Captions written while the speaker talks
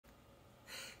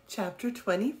Chapter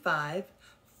 25,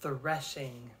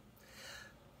 Threshing.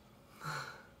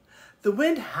 The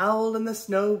wind howled and the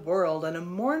snow whirled, and a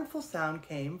mournful sound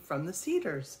came from the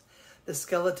cedars. The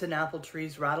skeleton apple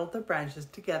trees rattled their branches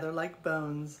together like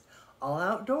bones. All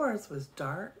outdoors was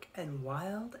dark and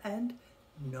wild and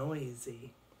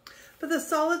noisy. But the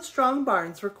solid, strong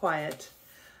barns were quiet.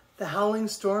 The howling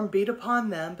storm beat upon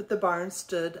them, but the barns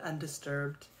stood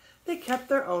undisturbed. They kept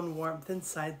their own warmth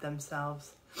inside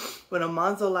themselves. When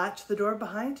Almanzo latched the door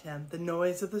behind him, the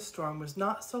noise of the storm was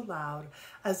not so loud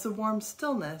as the warm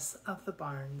stillness of the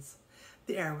barns.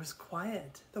 The air was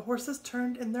quiet. The horses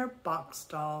turned in their box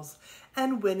stalls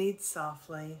and whinnied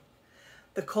softly.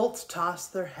 The colts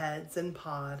tossed their heads and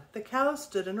pawed. The cows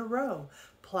stood in a row,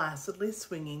 placidly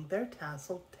swinging their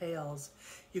tasseled tails.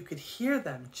 You could hear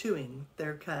them chewing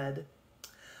their cud.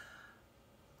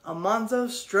 Almanzo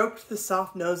stroked the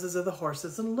soft noses of the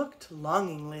horses and looked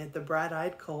longingly at the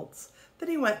bright-eyed colts. Then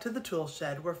he went to the tool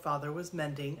shed where Father was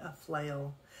mending a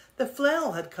flail. The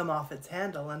flail had come off its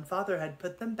handle, and Father had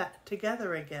put them back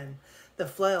together again. The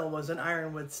flail was an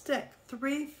ironwood stick,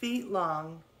 3 feet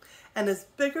long, and as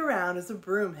big around as a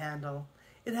broom handle.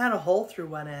 It had a hole through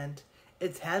one end.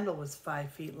 Its handle was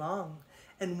 5 feet long,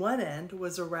 and one end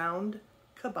was a round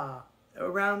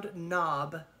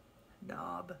knob.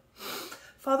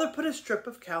 Father put a strip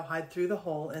of cowhide through the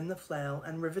hole in the flail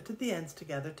and riveted the ends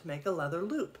together to make a leather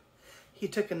loop. He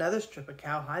took another strip of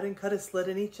cowhide and cut a slit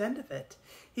in each end of it.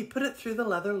 He put it through the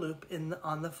leather loop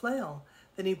on the flail.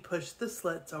 Then he pushed the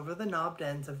slits over the knobbed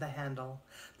ends of the handle.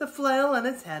 The flail and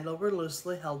its handle were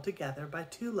loosely held together by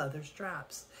 2 leather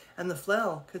straps, and the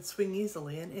flail could swing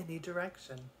easily in any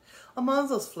direction.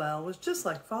 Almanzo's flail was just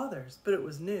like Father's, but it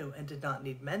was new and did not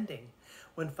need mending.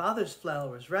 When Father's flail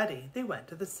was ready, they went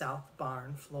to the south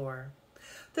barn floor.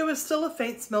 There was still a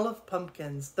faint smell of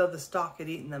pumpkins, though the stalk had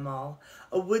eaten them all.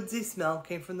 A woodsy smell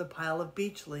came from the pile of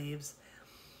beech leaves,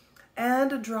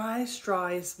 and a dry,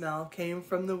 strawy smell came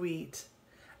from the wheat.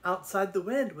 Outside the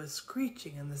wind was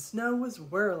screeching and the snow was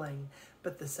whirling,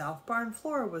 but the south barn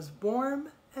floor was warm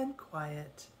and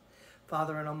quiet.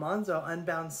 Father and Almanzo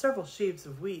unbound several sheaves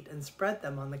of wheat and spread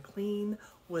them on the clean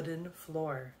wooden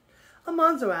floor.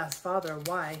 Almanzo asked Father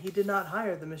why he did not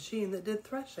hire the machine that did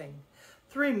threshing.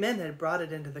 3 men had brought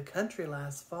it into the country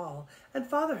last fall, and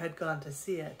Father had gone to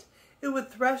see it. It would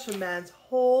thresh a man's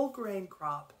whole grain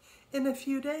crop in a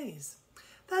few days.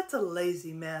 That's a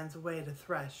lazy man's way to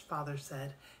thresh, Father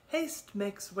said. Haste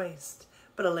makes waste,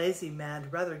 but a lazy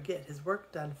man'd rather get his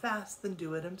work done fast than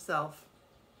do it himself.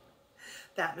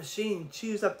 That machine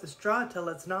chews up the straw till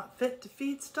it's not fit to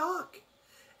feed stock,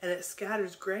 and it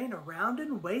scatters grain around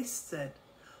and wastes it.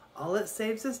 All it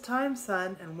saves is time,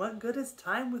 son, and what good is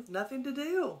time with nothing to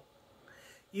do?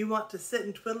 You want to sit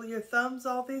and twiddle your thumbs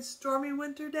all these stormy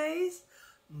winter days?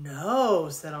 No,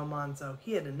 said Almanzo.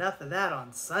 He had enough of that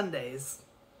on Sundays.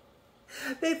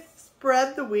 They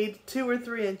spread the wheat 2 or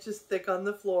 3 inches thick on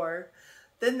the floor.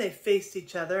 Then they faced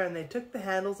each other, and they took the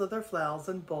handles of their flails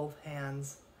in both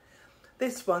hands. They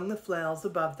swung the flails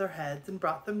above their heads and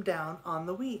brought them down on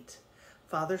the wheat.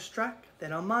 Father struck,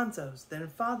 then Almanzo's, then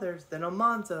Father's, then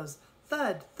Almanzo's.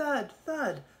 Thud, thud,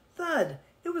 thud, thud.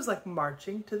 It was like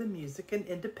marching to the music in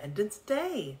Independence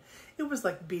Day. It was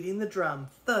like beating the drum.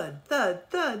 Thud, thud,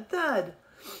 thud, thud.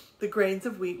 The grains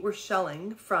of wheat were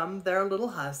shelling from their little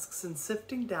husks and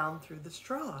sifting down through the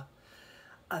straw.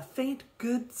 A faint,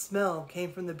 good smell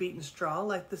came from the beaten straw,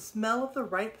 like the smell of the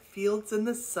ripe fields in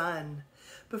the sun.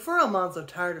 Before Almanzo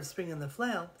tired of swinging the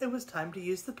flail, it was time to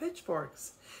use the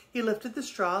pitchforks. He lifted the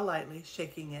straw lightly,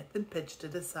 shaking it, then pitched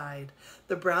it aside.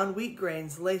 The brown wheat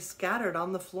grains lay scattered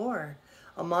on the floor.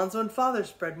 Almanzo and Father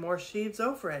spread more sheaves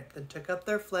over it, then took up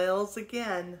their flails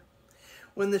again.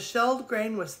 When the shelled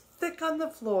grain was thick on the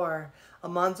floor,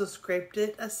 Almanzo scraped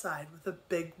it aside with a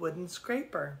big wooden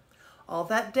scraper. All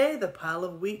that day the pile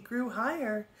of wheat grew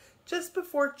higher. Just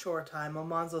before chore time,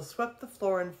 Almanzo swept the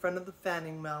floor in front of the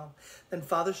fanning mill. Then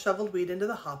Father shoveled wheat into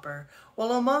the hopper,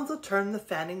 while Almanzo turned the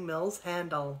fanning mill's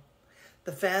handle.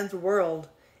 The fans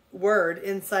whirred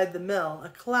inside the mill. A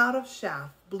cloud of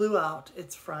chaff blew out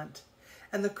its front,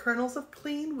 and the kernels of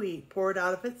clean wheat poured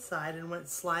out of its side and went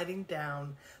sliding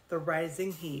down the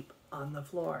rising heap on the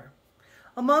floor.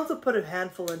 Almanzo put a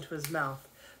handful into his mouth.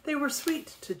 They were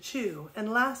sweet to chew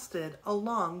and lasted a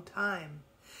long time.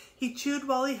 He chewed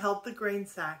while he held the grain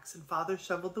sacks, and Father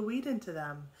shoveled the wheat into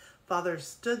them. Father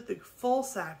stood the full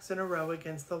sacks in a row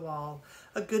against the wall.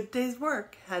 A good day's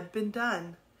work had been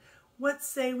done. What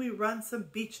say we run some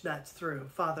beech nuts through?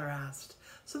 Father asked.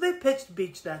 So they pitched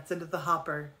beech nuts into the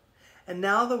hopper. And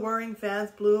now the whirring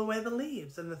fans blew away the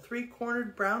leaves, and the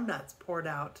 3-cornered brown nuts poured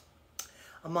out.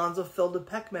 Almanzo filled a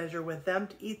peck measure with them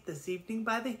to eat this evening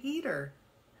by the heater.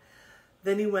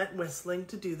 Then he went whistling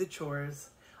to do the chores.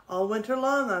 All winter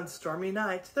long on stormy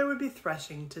nights there would be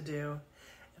threshing to do.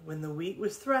 And when the wheat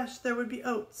was threshed there would be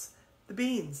oats, the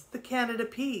beans, the Canada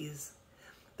peas.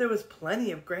 There was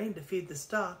plenty of grain to feed the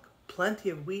stock, plenty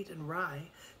of wheat and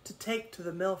rye to take to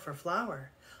the mill for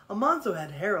flour. Almanzo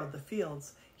had harrowed the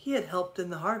fields, he had helped in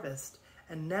the harvest,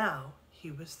 and now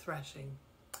he was threshing.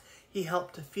 He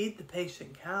helped to feed the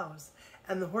patient cows,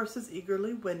 and the horses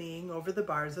eagerly whinnying over the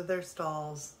bars of their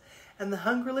stalls, and the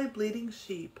hungrily bleating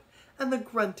sheep, and the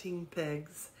grunting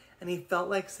pigs, and he felt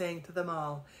like saying to them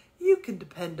all, "You can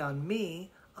depend on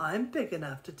me. I'm big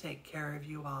enough to take care of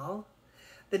you all."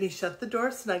 Then he shut the door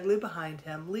snugly behind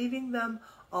him, leaving them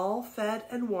all fed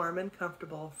and warm and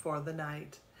comfortable for the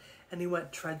night. And he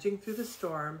went trudging through the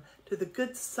storm to the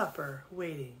good supper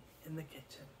waiting in the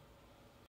kitchen.